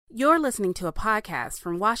You're listening to a podcast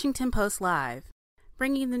from Washington Post Live,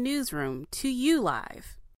 bringing the newsroom to you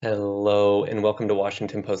live. Hello and welcome to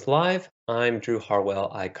Washington Post Live. I'm Drew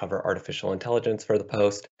Harwell. I cover artificial intelligence for the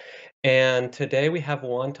Post. And today we have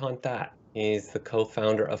Hoan Ton-That. He's the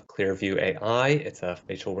co-founder of Clearview AI. It's a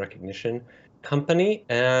facial recognition company,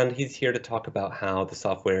 and he's here to talk about how the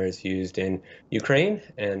software is used in Ukraine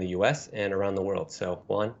and the US and around the world. So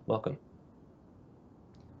Hoan, welcome.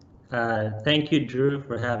 Thank you, Drew,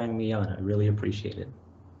 for having me on. I really appreciate it.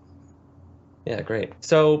 Yeah, great.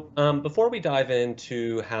 So before we dive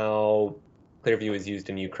into how Clearview is used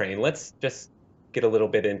in Ukraine, let's just get a little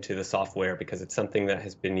bit into the software because it's something that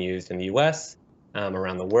has been used in the US,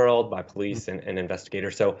 around the world by police and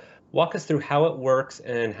investigators. So walk us through how it works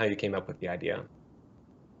and how you came up with the idea.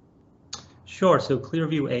 Sure. So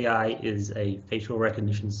Clearview AI is a facial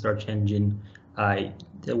recognition search engine.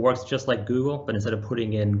 It works just like Google, but instead of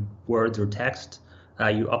putting in words or text,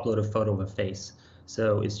 you upload a photo of a face.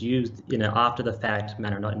 So it's used in an after-the-fact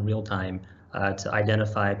manner, not in real time, to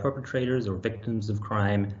identify perpetrators or victims of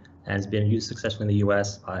crime, and has been used successfully in the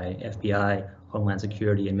U.S. by FBI, Homeland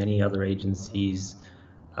Security, and many other agencies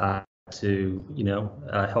to,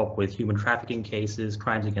 help with human trafficking cases,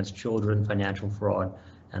 crimes against children, financial fraud,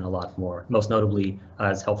 and a lot more. Most notably,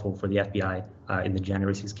 it's helpful for the FBI in the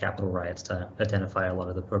January 6th Capitol riots to identify a lot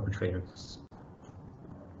of the perpetrators.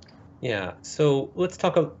 Yeah, so let's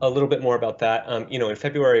talk a little bit more about that. In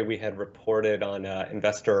February, we had reported on an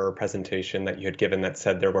investor presentation that you had given that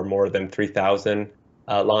said there were more than 3,000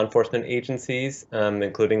 law enforcement agencies,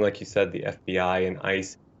 including, like you said, the FBI and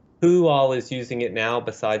ICE. Who all is using it now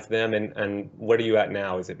besides them, and what are you at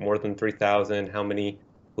now? Is it more than 3,000? How many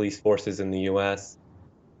police forces in the U.S.?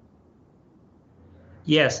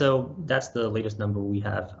 Yeah, so that's the latest number we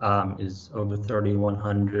have, is over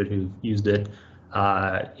 3,100 who've used it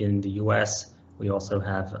in the U.S. We also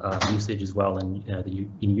have usage as well in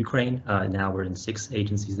Ukraine. Now we're in 6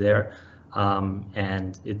 agencies there.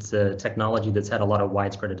 And it's a technology that's had a lot of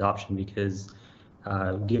widespread adoption because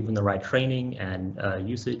given the right training and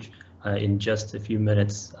usage, in just a few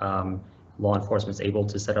minutes, law enforcement is able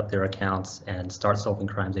to set up their accounts and start solving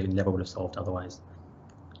crimes they never would have solved otherwise.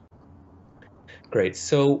 Great.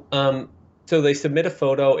 So they submit a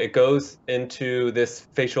photo. It goes into this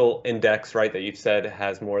facial index, right, that you've said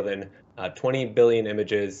has more than 20 billion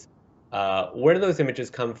images. Where do those images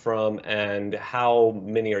come from, and how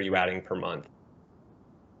many are you adding per month?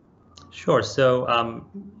 Sure. So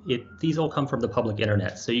these all come from the public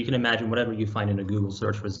internet. So you can imagine whatever you find in a Google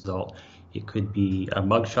search result. It could be a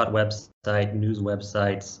mugshot website, news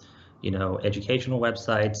websites, educational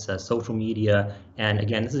websites, social media. And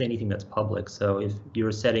again, this is anything that's public. So if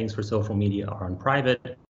your settings for social media are on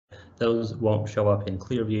private, those won't show up in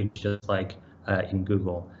Clearview, just like in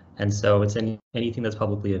Google. And so it's anything that's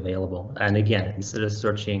publicly available. And again, instead of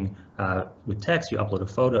searching with text, you upload a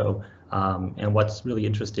photo. And what's really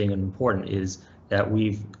interesting and important is that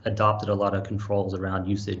we've adopted a lot of controls around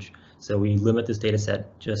usage. So we limit this data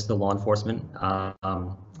set just to law enforcement,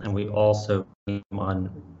 and we also on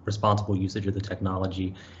responsible usage of the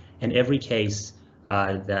technology. In every case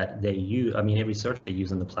that they use, every search they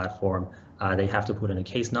use on the platform, they have to put in a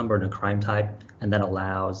case number and a crime type, and that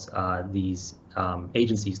allows these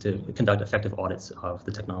agencies to conduct effective audits of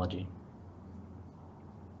the technology.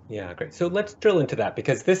 Yeah, great. So let's drill into that,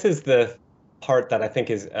 because this is the part that I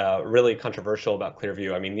think is really controversial about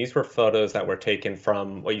Clearview. I mean, these were photos that were taken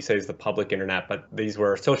from what you say is the public internet, but these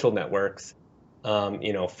were social networks.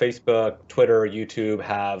 Facebook, Twitter, YouTube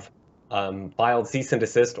have filed cease and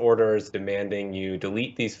desist orders demanding you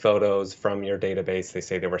delete these photos from your database. They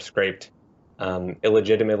say they were scraped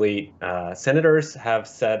illegitimately. Senators have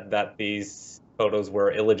said that these photos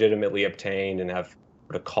were illegitimately obtained and have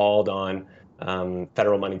sort of called on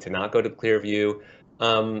federal money to not go to Clearview.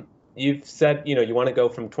 You've said, you want to go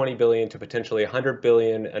from 20 billion to potentially 100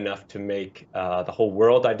 billion, enough to make the whole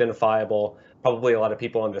world identifiable. Probably a lot of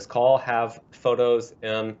people on this call have photos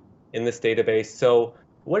in this database. So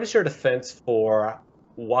what is your defense for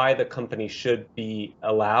why the company should be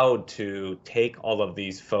allowed to take all of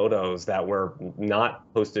these photos that were not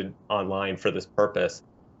posted online for this purpose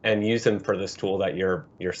and use them for this tool that you're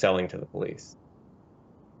selling to the police?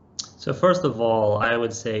 So first of all, I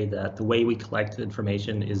would say that the way we collect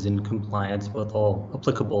information is in compliance with all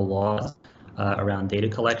applicable laws around data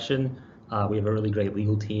collection. We have a really great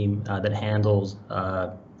legal team that handles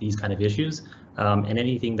these kind of issues, and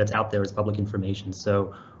anything that's out there is public information.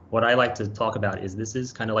 So what I like to talk about is this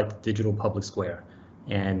is kind of like the digital public square.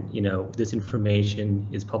 And this information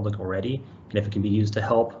is public already, and if it can be used to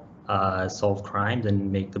help solve crimes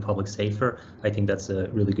and make the public safer, I think that's a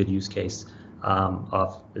really good use case.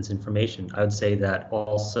 of this information. I would say that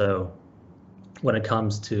also when it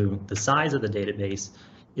comes to the size of the database,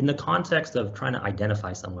 in the context of trying to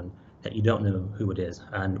identify someone that you don't know who it is.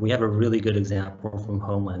 And we have a really good example from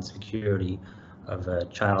Homeland Security of a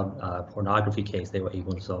child pornography case they were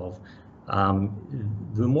able to solve.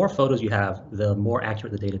 The more photos you have, the more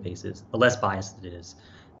accurate the database is, the less biased it is,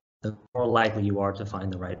 the more likely you are to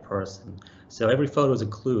find the right person. So every photo is a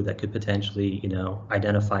clue that could potentially,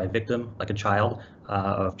 identify a victim, like a child,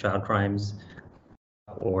 of child crimes,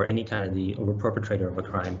 or any kind of or perpetrator of a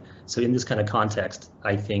crime. So in this kind of context,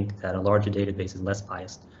 I think that a larger database is less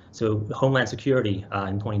biased. So Homeland Security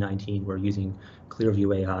in 2019 were using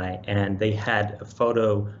Clearview AI, and they had a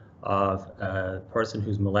photo of a person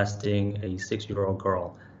who's molesting a 6-year-old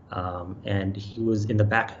girl. And he was in the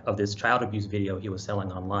back of this child abuse video he was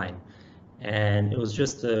selling online. And it was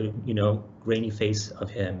just a, grainy face of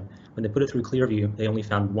him. When they put it through Clearview, they only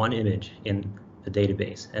found one image in the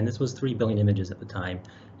database, and this was 3 billion images at the time,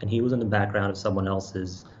 and he was in the background of someone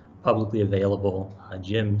else's publicly available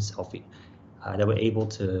gym selfie. They were able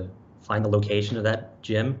to find the location of that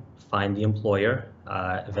gym, find the employer,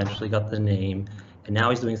 eventually got the name, and now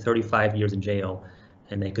he's doing 35 years in jail,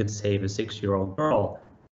 and they could save a 6-year-old girl.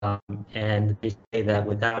 And they say that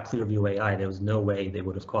without Clearview AI, there was no way they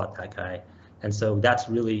would have caught that guy. And so that's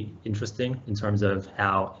really interesting in terms of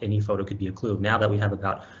how any photo could be a clue. Now that we have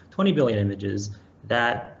about 20 billion images,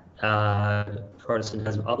 that person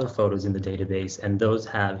has other photos in the database, and those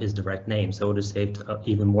have his direct name. So it would have saved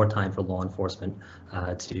even more time for law enforcement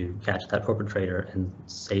to catch that perpetrator and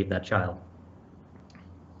save that child.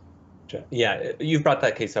 Yeah, you've brought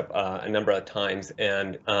that case up a number of times,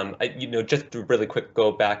 and just to really quick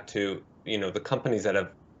go back to the companies that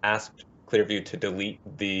have asked Clearview to delete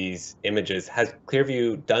these images. Has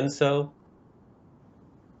Clearview done so?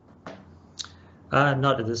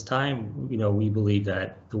 Not at this time. We believe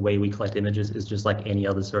that the way we collect images is just like any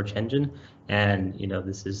other search engine, and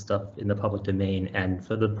this is stuff in the public domain. And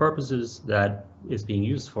for the purposes that it's being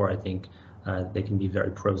used for, I think they can be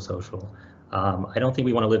very pro-social. I don't think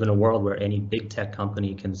we want to live in a world where any big tech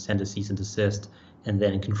company can send a cease and desist and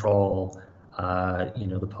then control,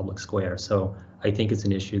 the public square. So I think it's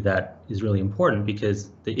an issue that is really important, because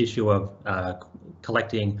the issue of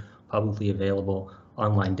collecting publicly available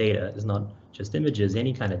online data is not just images,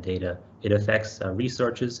 any kind of data. It affects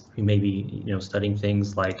researchers who may be studying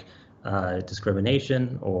things like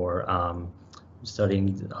discrimination, or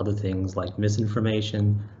studying other things like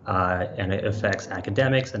misinformation, and it affects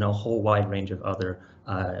academics and a whole wide range of other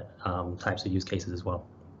types of use cases as well.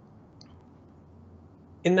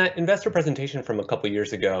 In that investor presentation from a couple of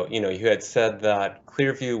years ago, you had said that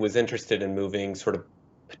Clearview was interested in moving sort of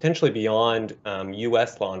potentially beyond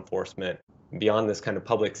U.S. law enforcement, beyond this kind of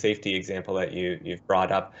public safety example that you've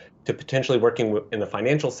brought up, to potentially working in the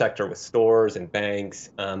financial sector with stores and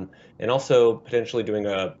banks, and also potentially doing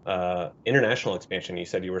a international expansion. You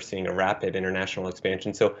said you were seeing a rapid international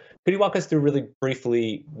expansion. So could you walk us through really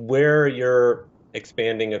briefly where you're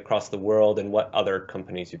expanding across the world and what other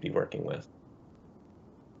companies you'd be working with?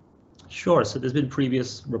 Sure. So there's been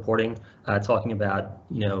previous reporting talking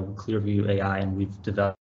about Clearview AI, and we've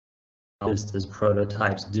developed as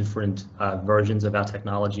prototypes different versions of our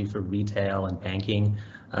technology for retail and banking.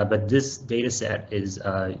 But this data set is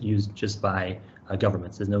used just by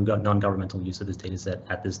governments. There's no non-governmental use of this data set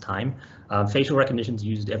at this time. Facial recognition is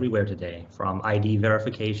used everywhere today, from ID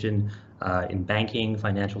verification in banking,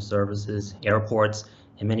 financial services, airports,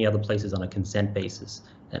 and many other places on a consent basis.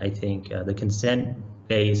 And I think the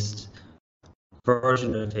consent-based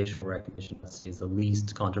version of facial recognition is the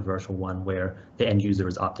least controversial one, where the end user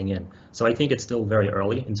is opting in. So I think it's still very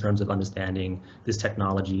early in terms of understanding this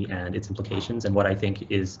technology and its implications. And what I think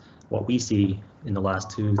is what we see in the last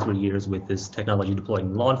 2-3 years with this technology deployed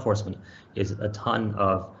in law enforcement is a ton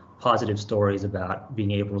of positive stories about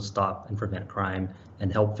being able to stop and prevent crime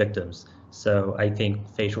and help victims. So I think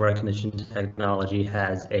facial recognition technology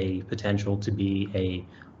has a potential to be a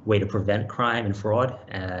way to prevent crime and fraud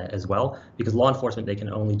as well, because law enforcement, they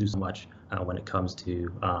can only do so much when it comes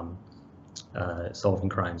to solving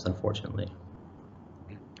crimes, unfortunately.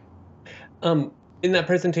 In that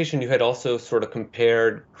presentation, you had also sort of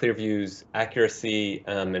compared Clearview's accuracy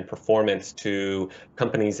and performance to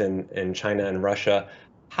companies in China and Russia.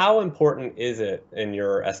 How important is it, in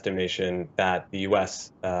your estimation, that the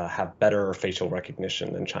US have better facial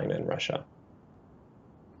recognition than China and Russia?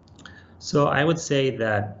 So I would say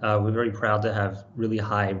that we're very proud to have really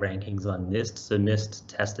high rankings on NIST. So NIST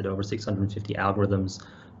tested over 650 algorithms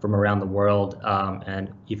from around the world.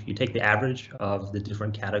 And if you take the average of the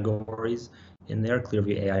different categories in there,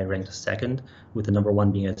 Clearview AI ranked second, with the number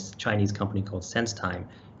one being a Chinese company called SenseTime.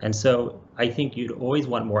 And so I think you'd always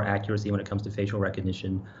want more accuracy when it comes to facial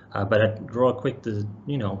recognition, but I'd draw a quick,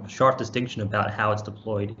 sharp distinction about how it's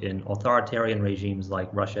deployed in authoritarian regimes like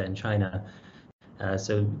Russia and China.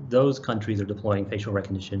 So those countries are deploying facial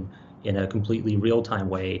recognition in a completely real-time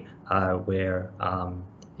way, where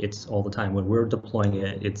it's all the time. When we're deploying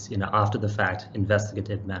it, it's in an after-the-fact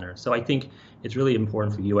investigative manner. So I think it's really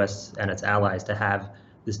important for US and its allies to have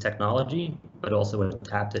this technology, but also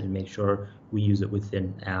adapt it and make sure we use it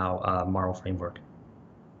within our moral framework.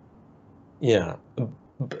 Yeah,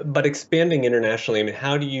 but expanding internationally, I mean,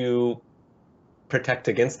 how do you protect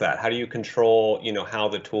against that? How do you control, how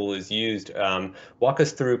the tool is used? Walk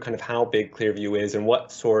us through kind of how big Clearview is and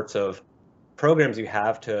what sorts of programs you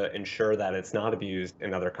have to ensure that it's not abused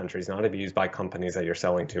in other countries, not abused by companies that you're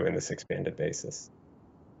selling to in this expanded basis.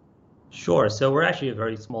 Sure. So we're actually a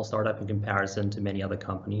very small startup in comparison to many other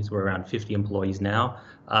companies. We're around 50 employees now.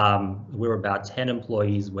 We were about 10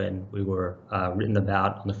 employees when we were written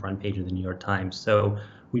about on the front page of the New York Times. So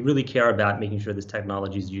we really care about making sure this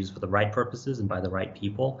technology is used for the right purposes and by the right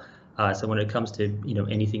people. So when it comes to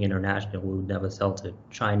anything international, we would never sell to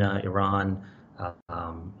China, Iran,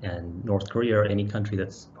 and North Korea, or any country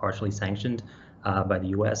that's partially sanctioned by the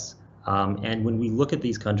US. And when we look at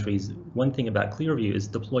these countries, one thing about Clearview is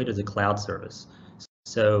deployed as a cloud service.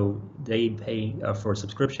 So they pay for a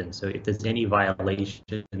subscription. So if there's any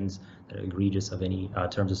violations that are egregious of any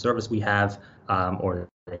terms of service we have, or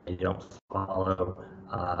they don't follow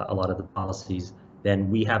a lot of the policies, then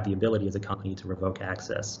we have the ability as a company to revoke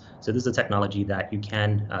access. So this is a technology that you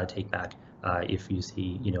can take back if you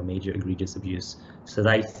see major egregious abuse. So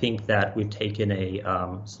I think that we've taken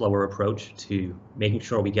a slower approach to making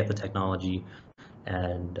sure we get the technology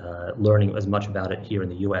and learning as much about it here in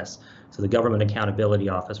the US. So the Government Accountability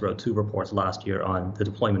Office wrote 2 reports last year on the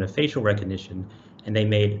deployment of facial recognition, and they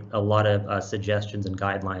made a lot of suggestions and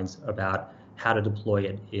guidelines about how to deploy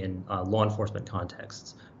it in law enforcement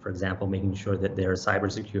contexts. For example, making sure that there are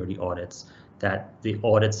cybersecurity audits, that the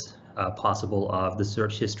audits possible of the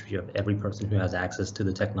search history of every person who has access to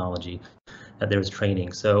the technology, that there's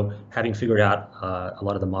training. So having figured out a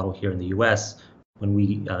lot of the model here in the US, when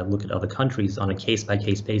we look at other countries on a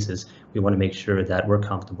case-by-case basis, we want to make sure that we're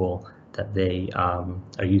comfortable that they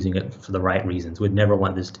are using it for the right reasons. We'd never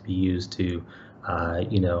want this to be used to,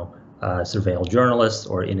 surveil journalists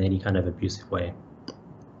or in any kind of abusive way.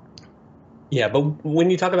 Yeah, but when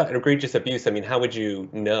you talk about egregious abuse, I mean, how would you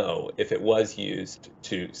know if it was used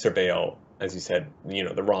to surveil, as you said,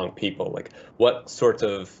 the wrong people? Like, what sorts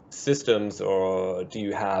of systems or do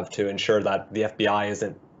you have to ensure that the FBI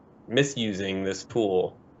isn't misusing this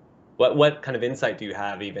tool? What kind of insight do you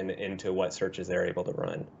have even into what searches they're able to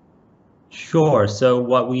run? Sure. So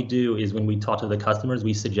what we do is when we talk to the customers,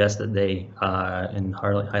 we suggest that they and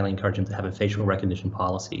highly encourage them to have a facial recognition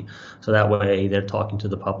policy. So that way they're talking to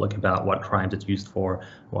the public about what crimes it's used for,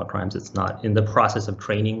 what crimes it's not. In the process of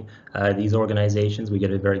training these organizations, we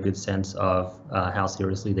get a very good sense of how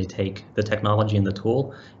seriously they take the technology and the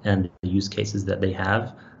tool and the use cases that they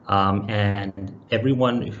have. And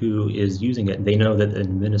everyone who is using it, they know that an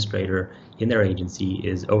administrator in their agency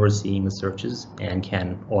is overseeing the searches and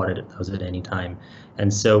can audit those at any time.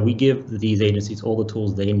 And so we give these agencies all the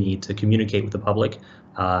tools they need to communicate with the public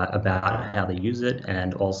about how they use it,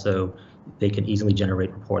 and also they can easily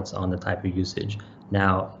generate reports on the type of usage.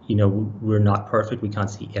 Now, we're not perfect. We can't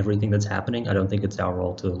see everything that's happening. I don't think it's our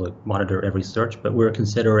role to monitor every search, but we're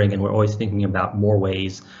considering and we're always thinking about more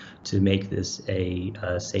ways to make this a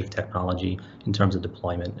safe technology in terms of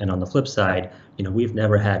deployment. And on the flip side, we've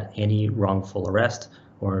never had any wrongful arrest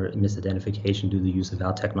or misidentification due to the use of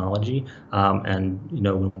our technology. And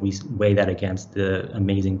when we weigh that against the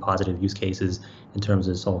amazing positive use cases in terms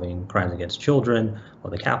of solving crimes against children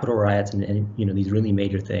or the Capitol riots and these really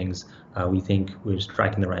major things, we think we're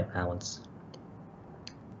striking the right balance.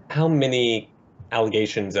 How many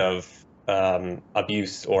allegations of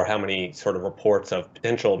abuse, or how many sort of reports of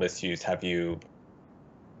potential misuse have you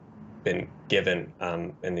been given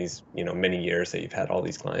in these many years that you've had all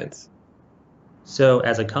these clients? So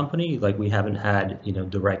as a company, we haven't had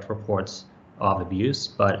direct reports of abuse,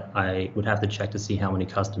 but I would have to check to see how many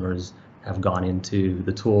customers have gone into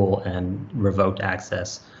the tool and revoked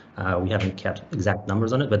access. We haven't kept exact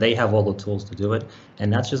numbers on it, but they have all the tools to do it.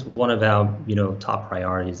 And that's just one of our top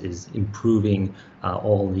priorities, is improving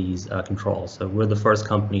all these controls. So we're the first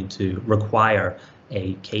company to require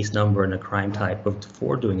a case number and a crime type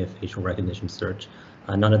before doing a facial recognition search.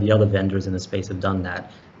 None of the other vendors in the space have done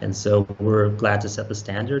that. And so we're glad to set the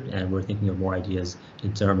standard, and we're thinking of more ideas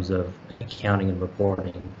in terms of accounting and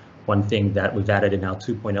reporting. One thing that we've added in our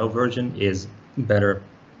 2.0 version is better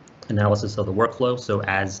analysis of the workflow. So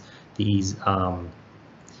as these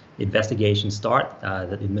investigations start,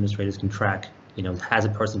 that administrators can track, has a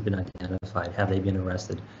person been identified, have they been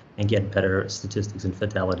arrested, and get better statistics and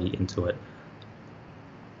fidelity into it.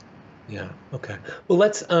 Yeah. Okay. Well,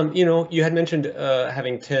 let's, you had mentioned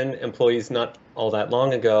having 10 employees not all that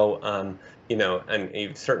long ago, and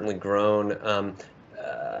you've certainly grown.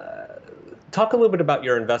 Talk a little bit about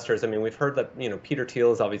your investors. I mean, we've heard that, Peter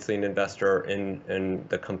Thiel is obviously an investor in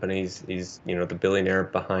the companies. He's, the billionaire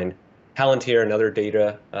behind Palantir, another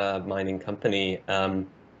data mining company.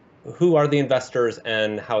 Who are the investors,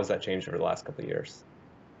 and how has that changed over the last couple of years?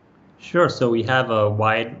 Sure. So we have a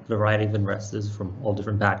wide variety of investors from all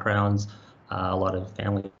different backgrounds, a lot of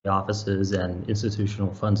family offices and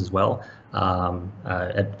institutional funds as well,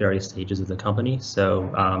 at various stages of the company. So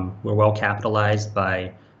we're well capitalized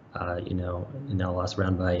by, us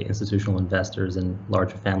run by institutional investors and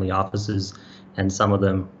larger family offices, and some of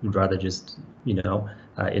them would rather just,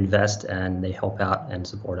 invest, and they help out and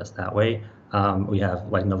support us that way. We have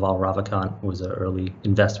like Naval Ravikant, who was an early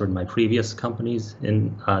investor in my previous companies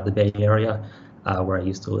in the Bay Area, where I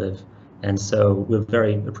used to live. And so we're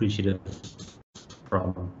very appreciative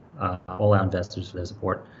from all our investors for their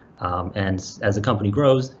support. And as the company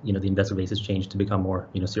grows, the investor base has changed to become more,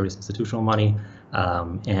 serious institutional money.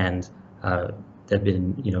 And they've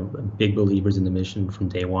been, big believers in the mission from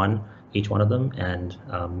day one, each one of them, and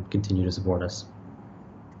continue to support us.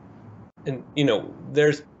 And,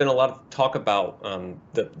 there's been a lot of talk about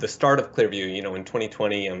the start of Clearview. In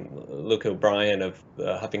 2020, Luke O'Brien of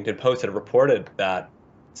the Huffington Post had reported that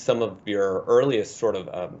some of your earliest sort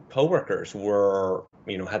of co-workers were,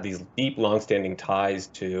 had these deep, longstanding ties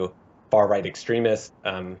to far-right extremists.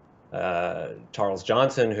 Charles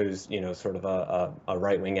Johnson, who's, sort of a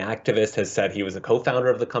right-wing activist, has said he was a co-founder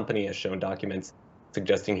of the company, has shown documents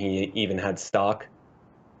suggesting he even had stock.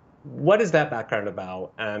 What is that background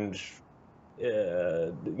about? And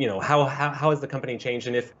how has the company changed?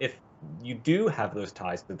 And if you do have those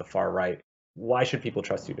ties to the far right, why should people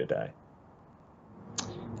trust you today?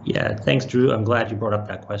 Yeah, thanks, Drew. I'm glad you brought up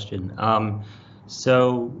that question.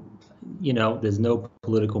 So, there's no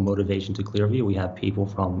political motivation to Clearview. We have people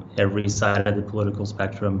from every side of the political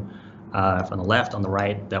spectrum, from the left, on the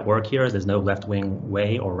right, that work here. There's no left-wing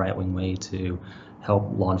way or right-wing way to help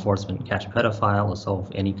law enforcement catch a pedophile or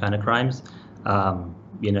solve any kind of crimes.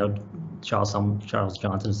 Charles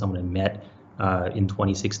Johnson is someone I met in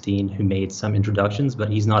 2016 who made some introductions, but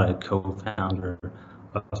he's not a co-founder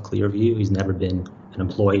of Clearview. He's never been an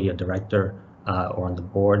employee, a director, or on the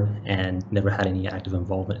board, and never had any active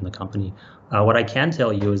involvement in the company. What I can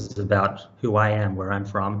tell you is about who I am, where I'm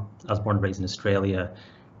from. I was born and raised in Australia,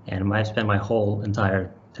 and I've spent my whole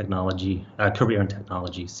entire career in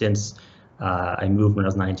technology since I moved when I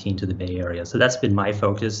was 19 to the Bay Area. So that's been my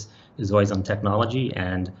focus, is always on technology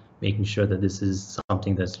and making sure that this is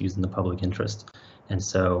something that's used in the public interest. And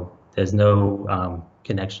so there's no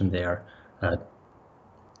connection there.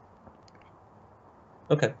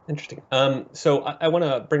 Okay, interesting. So I want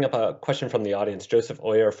to bring up a question from the audience. Joseph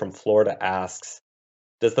Oyer from Florida asks,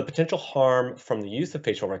 does the potential harm from the use of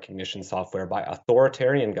facial recognition software by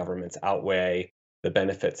authoritarian governments outweigh the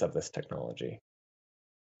benefits of this technology?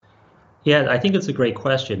 Yeah, I think it's a great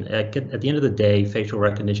question. At the end of the day, facial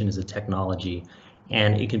recognition is a technology,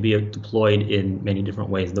 and it can be deployed in many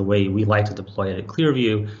different ways. The way we like to deploy it at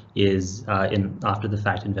Clearview is in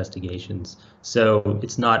after-the-fact investigations. So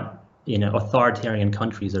it's not, authoritarian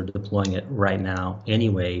countries are deploying it right now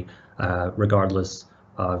anyway, regardless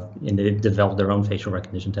of, and they've developed their own facial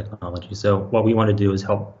recognition technology. So what we want to do is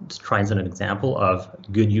help try and set an example of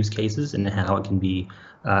good use cases and how it can be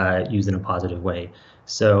used in a positive way.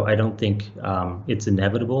 So I don't think it's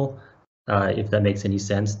inevitable, if that makes any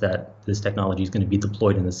sense, that this technology is going to be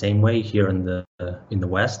deployed in the same way here in the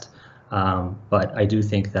West. But I do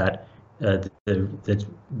think that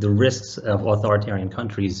the risks of authoritarian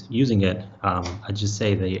countries using it, I just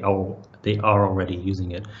say they are already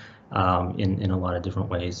using it in a lot of different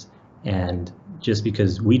ways. And just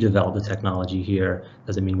because we develop the technology here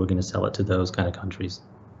doesn't mean we're going to sell it to those kind of countries.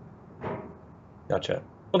 Gotcha.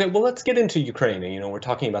 Okay, well, let's get into Ukraine. We're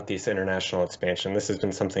talking about this international expansion. This has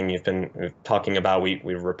been something you've been talking about. We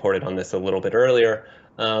reported on this a little bit earlier.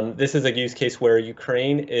 This is a use case where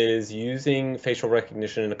Ukraine is using facial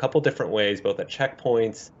recognition in a couple different ways, both at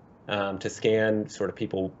checkpoints to scan sort of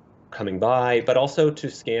people coming by, but also to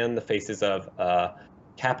scan the faces of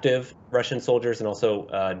captive Russian soldiers and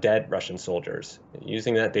also dead Russian soldiers,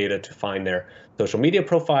 using that data to find their social media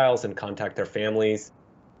profiles and contact their families.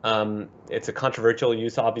 It's a controversial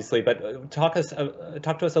use, obviously, but talk to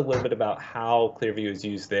us a little bit about how Clearview is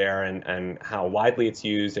used there and how widely it's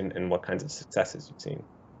used and what kinds of successes you've seen.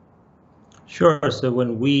 Sure. So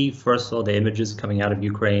when we first saw the images coming out of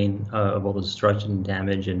Ukraine of all the destruction and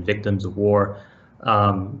damage and victims of war,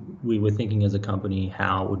 we were thinking as a company,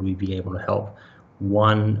 how would we be able to help?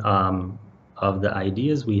 One of the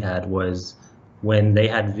ideas we had was when they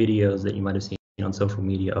had videos that you might have seen on social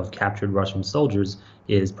media of captured Russian soldiers,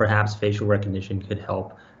 is perhaps facial recognition could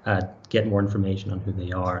help get more information on who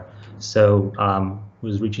they are. So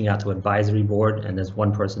was reaching out to advisory board, and there's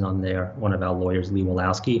one person on there, one of our lawyers, Lee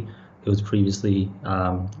Wolowski, who was previously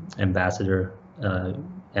ambassador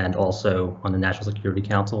and also on the National Security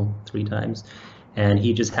Council 3 times. And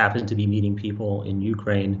he just happened to be meeting people in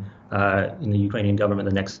Ukraine, in the Ukrainian government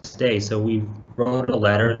the next day. So we wrote a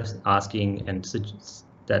letter asking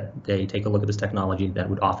that they take a look at this technology that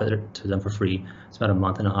would offer it to them for free. It's about a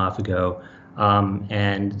month and a half ago.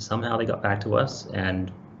 And somehow they got back to us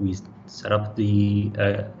and we set up the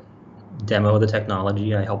demo of the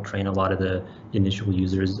technology. I helped train a lot of the initial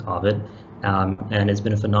users of it. And it's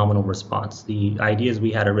been a phenomenal response. The ideas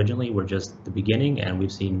we had originally were just the beginning, and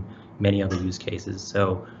we've seen many other use cases.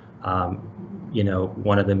 So, you know,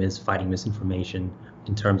 one of them is fighting misinformation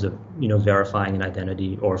in terms of, you know, verifying an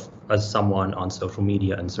identity or as someone on social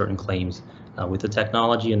media and certain claims with the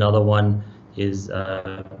technology. Another one is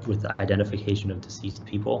with the identification of deceased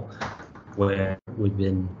people, where we've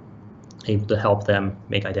been able to help them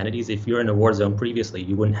make identities. If you're in a war zone previously,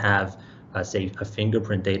 you wouldn't have, say, a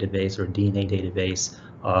fingerprint database or a DNA database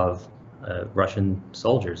of Russian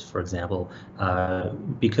soldiers, for example,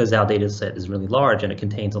 because our data set is really large and it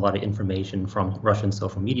contains a lot of information from Russian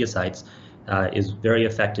social media sites, is very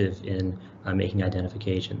effective in making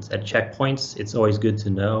identifications. At checkpoints, it's always good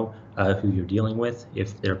to know who you're dealing with,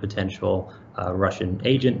 if they're a potential Russian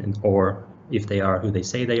agent, or if they are who they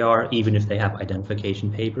say they are, even if they have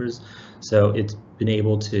identification papers. So it's been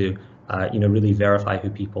able to you know, really verify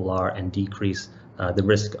who people are and decrease the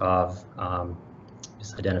risk of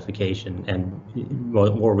misidentification. And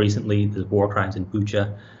more recently, the war crimes in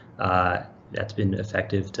Bucha, that's been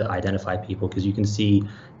effective to identify people, because you can see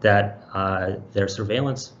that there's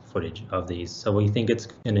surveillance footage of these. So we think it's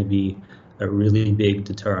going to be a really big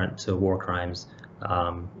deterrent to war crimes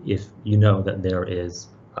if you know that there is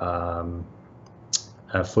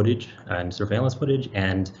footage and surveillance footage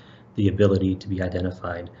and the ability to be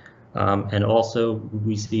identified. And also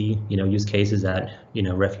we see, you know, use cases at, you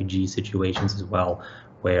know, refugee situations as well,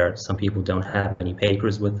 where some people don't have any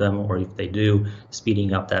papers with them, or if they do,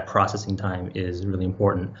 speeding up that processing time is really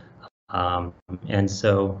important. And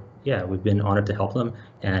so, yeah, we've been honored to help them,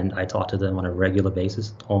 and I talk to them on a regular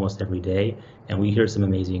basis, almost every day, and we hear some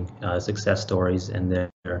amazing success stories, and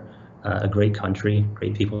they're a great country,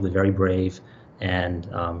 great people, they're very brave, and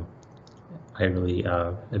I really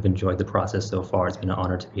have enjoyed the process so far. It's been an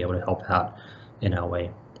honor to be able to help out in our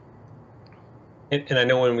way. And I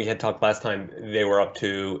know when we had talked last time, they were up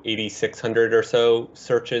to 8,600 or so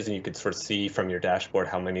searches, and you could sort of see from your dashboard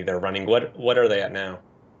how many they're running. What are they at now?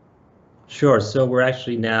 Sure. So we're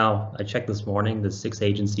actually now, I checked this morning, there's 6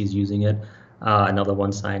 agencies using it. Another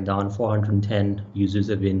one signed on. 410 users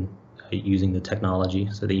have been using the technology,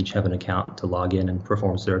 so they each have an account to log in and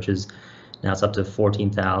perform searches. Now it's up to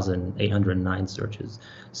 14,809 searches.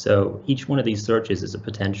 So each one of these searches is a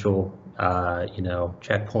potential, you know,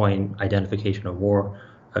 checkpoint, identification of war,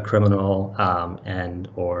 a criminal, and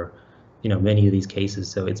or, you know, many of these cases.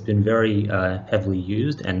 So it's been very heavily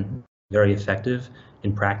used and very effective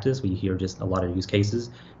in practice. We hear just a lot of use cases.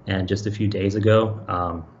 And just a few days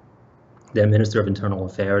ago, the Minister of Internal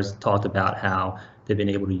Affairs talked about how they've been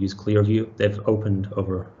able to use Clearview. They've opened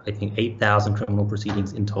over, I think, 8,000 criminal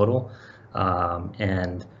proceedings in total.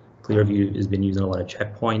 And Clearview has been using a lot of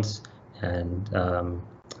checkpoints, and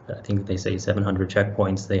I think they say 700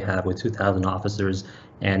 checkpoints they have with 2,000 officers,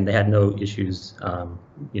 and they had no issues,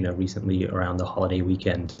 you know, recently around the holiday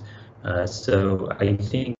weekend. So I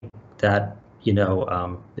think that, you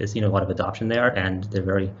know, there's, you know, a lot of adoption there, and they're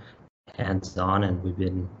very hands-on, and we've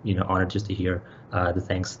been, you know, honored just to hear the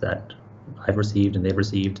thanks that I've received and they've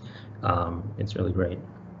received. It's really great.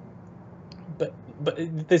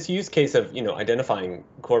 But this use case of, you know, identifying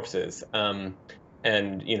corpses and,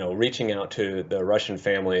 you know, reaching out to the Russian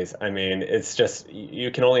families, I mean, it's just,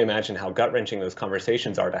 you can only imagine how gut-wrenching those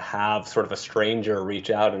conversations are, to have sort of a stranger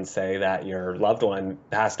reach out and say that your loved one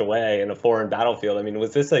passed away in a foreign battlefield. I mean,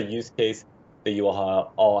 was this a use case that you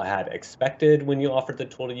all had expected when you offered the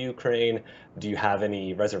tool to Ukraine? Do you have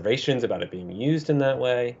any reservations about it being used in that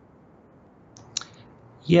way?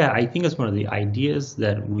 Yeah, I think it's one of the ideas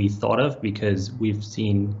that we thought of because we've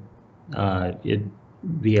seen it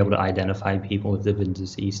be able to identify people if they've been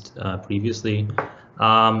deceased previously.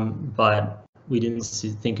 But we didn't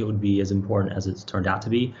think it would be as important as it's turned out to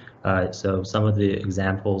be. So some of the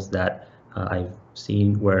examples that I've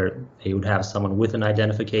seen where they would have someone with an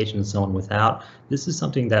identification and someone without, this is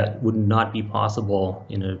something that would not be possible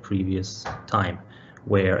in a previous time,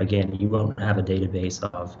 where again, you won't have a database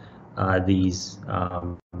of these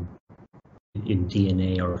in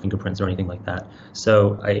DNA or fingerprints or anything like that.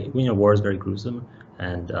 So war is very gruesome,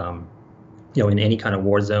 and in any kind of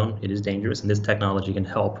war zone, it is dangerous, and this technology can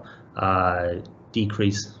help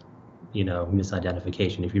decrease,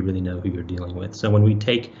 misidentification if you really know who you're dealing with. So when we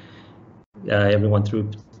take everyone through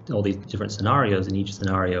all these different scenarios, and each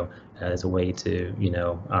scenario as a way to,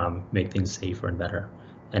 make things safer and better.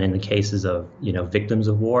 And in the cases of, victims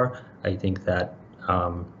of war, I think that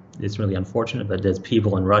it's really unfortunate, but there's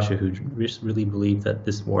people in Russia who really believe that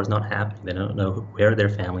this war is not happening. They don't know where their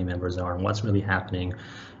family members are and what's really happening.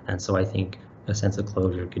 And so I think a sense of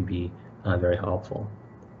closure could be very helpful.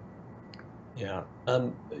 Yeah.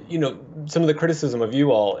 Some of the criticism of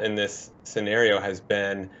you all in this scenario has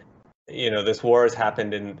been, this war has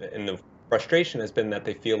happened, and the frustration has been that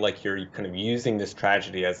they feel like you're kind of using this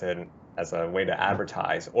tragedy as a way to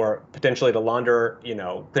advertise or potentially to launder,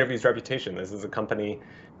 Clearview's reputation. This is a company,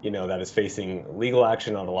 that is facing legal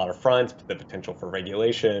action on a lot of fronts, the potential for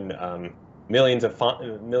regulation, millions of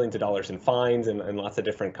dollars in fines in lots of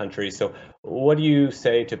different countries. So what do you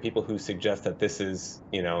say to people who suggest that this is,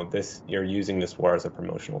 you're using this war as a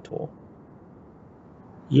promotional tool?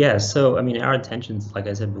 Yeah, so our intentions, like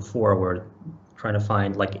I said before, were trying to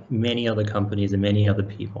find, like many other companies and many other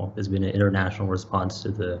people, there's been an international response to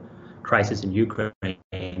the crisis in Ukraine,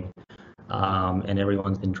 and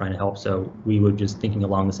everyone's been trying to help. So we were just thinking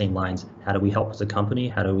along the same lines. How do we help as a company?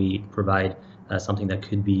 How do we provide something that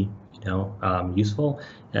could be, useful?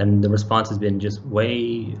 And the response has been just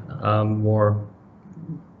way more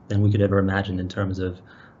than we could ever imagine in terms of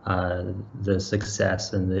the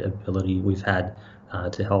success and the ability we've had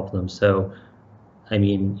to help them. So,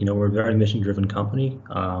 we're a very mission-driven company.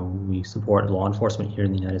 We support law enforcement here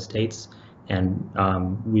in the United States, and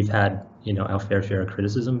we've had, our fair share of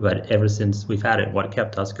criticism, but ever since we've had it, what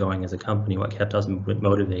kept us going as a company, what kept us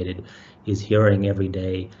motivated is hearing every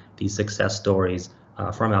day these success stories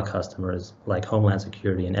from our customers like Homeland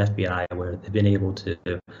Security and FBI, where they've been able to,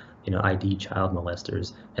 ID child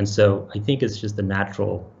molesters. And so I think it's just the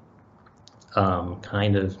natural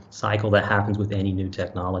kind of cycle that happens with any new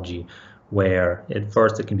technology, where at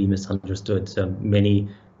first it can be misunderstood. So many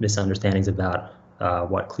misunderstandings about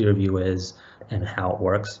what Clearview is and how it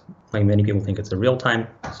works. Like many people think it's a real-time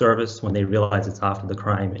service. When they realize it's after the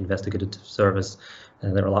crime investigative service,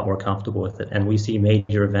 they're a lot more comfortable with it. And we see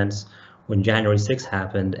major events. When January 6th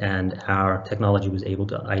happened and our technology was able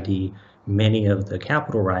to ID many of the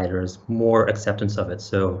Capitol rioters, more acceptance of it.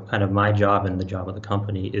 So kind of my job and the job of the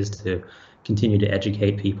company is to continue to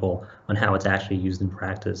educate people on how it's actually used in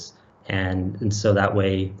practice. And so that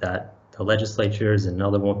way that the legislatures and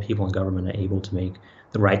other more people in government are able to make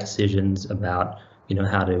the right decisions about,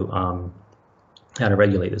 how to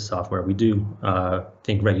regulate this software. We do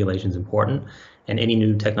think regulation is important, and any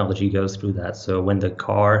new technology goes through that. So when the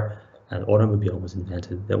automobile was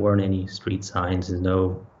invented, there weren't any street signs and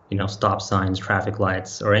no, stop signs, traffic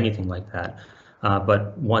lights, or anything like that.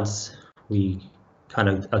 But once we kind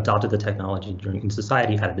of adopted the technology in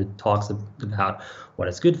society, had talks about what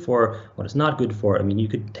it's good for, what it's not good for. You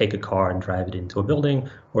could take a car and drive it into a building,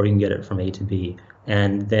 or you can get it from A to B.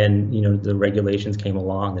 And then, the regulations came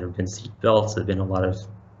along. There have been seat belts. There have been a lot of,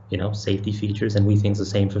 safety features, and we think it's the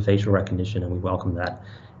same for facial recognition, and we welcome that.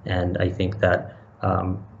 And I think that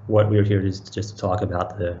what we're here is just to talk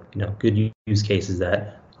about the, good use cases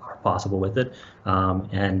that are possible with it.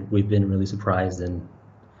 And we've been really surprised and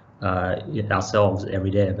ourselves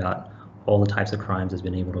every day about all the types of crimes it's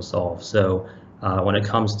been able to solve. So when it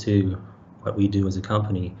comes to what we do as a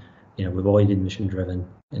company, we've always been mission driven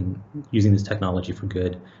and using this technology for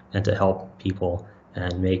good and to help people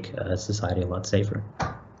and make society a lot safer.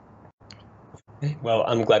 Okay. Well,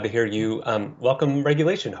 I'm glad to hear you welcome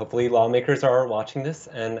regulation. Hopefully lawmakers are watching this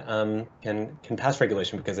and can pass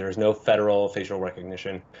regulation, because there is no federal facial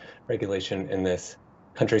recognition regulation in this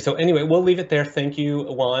country. So anyway, we'll leave it there. Thank you,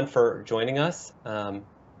 Juan, for joining us.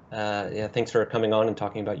 Thanks for coming on and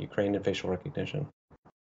talking about Ukraine and facial recognition.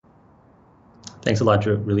 Thanks a lot,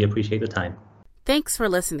 Drew. Really appreciate the time. Thanks for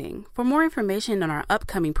listening. For more information on our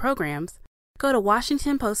upcoming programs, go to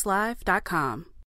WashingtonPostLive.com.